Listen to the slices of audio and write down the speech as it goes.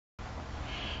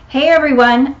Hey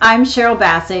everyone, I'm Cheryl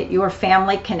Bassett, your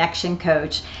family connection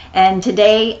coach, and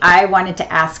today I wanted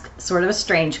to ask sort of a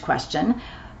strange question,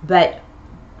 but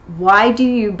why do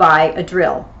you buy a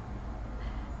drill?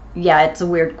 Yeah, it's a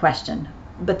weird question,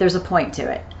 but there's a point to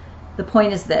it. The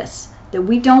point is this, that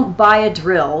we don't buy a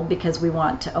drill because we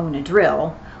want to own a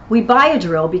drill. We buy a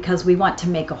drill because we want to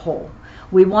make a hole.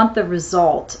 We want the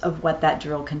result of what that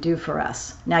drill can do for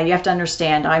us. Now you have to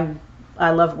understand, I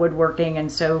love woodworking,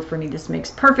 and so for me this makes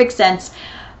perfect sense.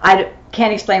 I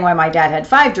can't explain why my dad had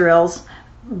 5 drills,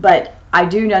 but I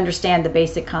do understand the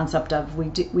basic concept of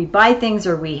we buy things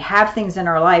or we have things in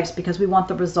our lives because we want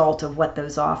the result of what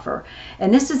those offer.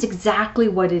 And this is exactly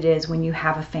what it is when you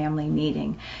have a family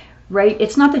meeting, right?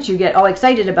 It's not that you get all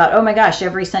excited about, oh my gosh,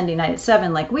 every Sunday night at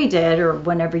 7 like we did, or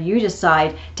whenever you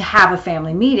decide to have a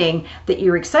family meeting that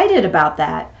you're excited about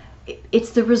that.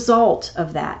 It's the result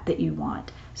of that you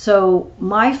want. So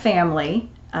my family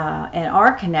and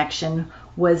our connection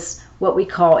was what we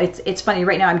call, it's funny,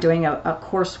 right now I'm doing a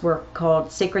coursework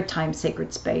called Sacred Time,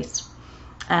 Sacred Space.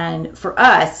 And for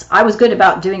us, I was good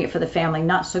about doing it for the family,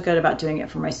 not so good about doing it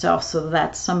for myself. So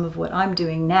that's some of what I'm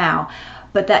doing now.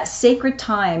 But that sacred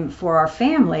time for our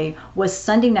family was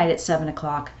Sunday night at 7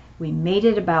 o'clock. We made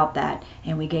it about that,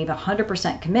 and we gave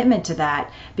 100% commitment to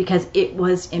that because it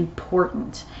was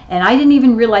important. And I didn't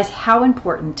even realize how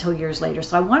important until years later.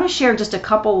 So I want to share just a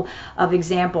couple of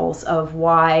examples of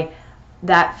why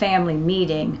that family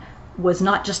meeting was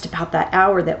not just about that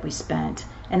hour that we spent.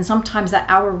 And sometimes that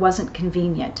hour wasn't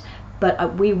convenient,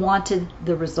 but we wanted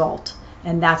the result,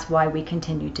 and that's why we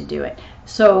continued to do it.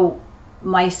 So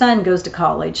my son goes to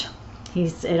college.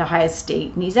 He's at Ohio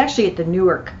State, and he's actually at the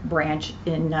Newark branch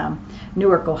in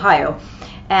Newark, Ohio.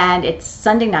 And it's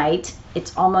Sunday night.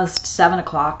 It's almost 7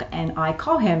 o'clock, and I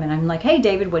call him, and I'm like, hey,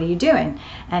 David, what are you doing?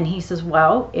 And he says,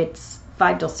 well, it's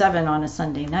 5 till 7 on a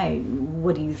Sunday night.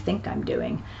 What do you think I'm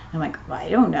doing? I'm like, well, I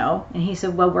don't know. And he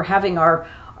said, well, we're having our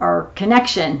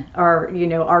connection,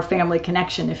 our family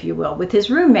connection, if you will, with his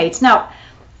roommates. Now,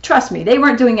 trust me, they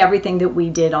weren't doing everything that we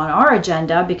did on our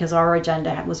agenda because our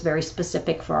agenda was very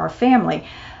specific for our family.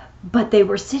 But they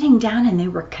were sitting down and they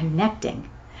were connecting.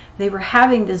 They were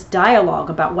having this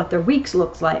dialogue about what their week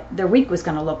was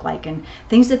going to look like, and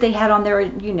things that they had on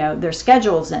their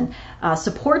schedules, and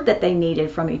support that they needed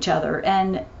from each other.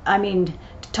 And I mean,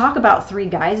 to talk about 3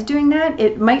 guys doing that,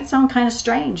 it might sound kind of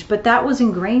strange, but that was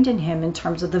ingrained in him in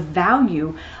terms of the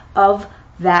value of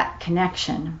that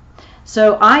connection.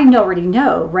 So I already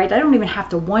know, right? I don't even have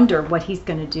to wonder what he's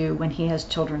going to do when he has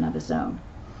children of his own.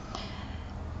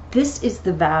 This is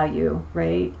the value,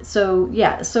 right? So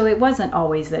yeah, so it wasn't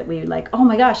always that we like, oh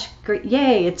my gosh, great,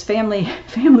 yay, it's family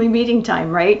meeting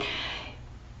time, right?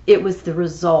 It was the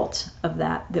result of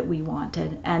that we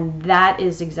wanted. And that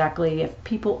is exactly, if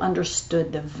people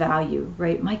understood the value,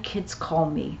 right? My kids call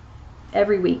me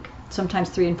every week, sometimes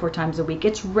 3 and 4 times a week.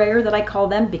 It's rare that I call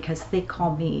them because they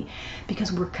call me,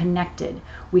 because we're connected,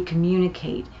 we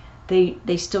communicate.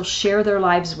 They still share their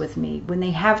lives with me. When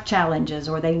they have challenges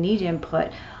or they need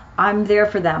input, I'm there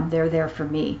for them, they're there for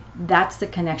me. That's the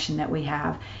connection that we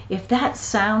have. If that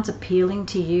sounds appealing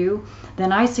to you,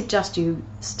 then I suggest you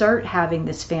start having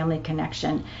this family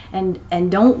connection, and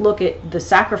don't look at the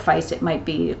sacrifice it might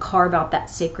be to carve out that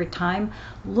sacred time.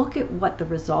 Look at what the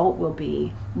result will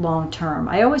be long term.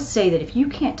 I always say that if you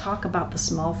can't talk about the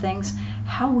small things,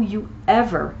 how will you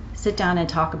ever sit down and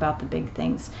talk about the big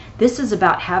things? This is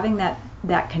about having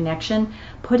that connection,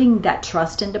 putting that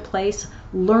trust into place,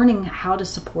 learning how to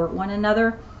support one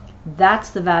another.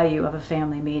 That's the value of a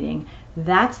family meeting.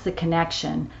 That's the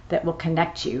connection that will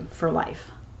connect you for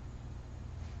life.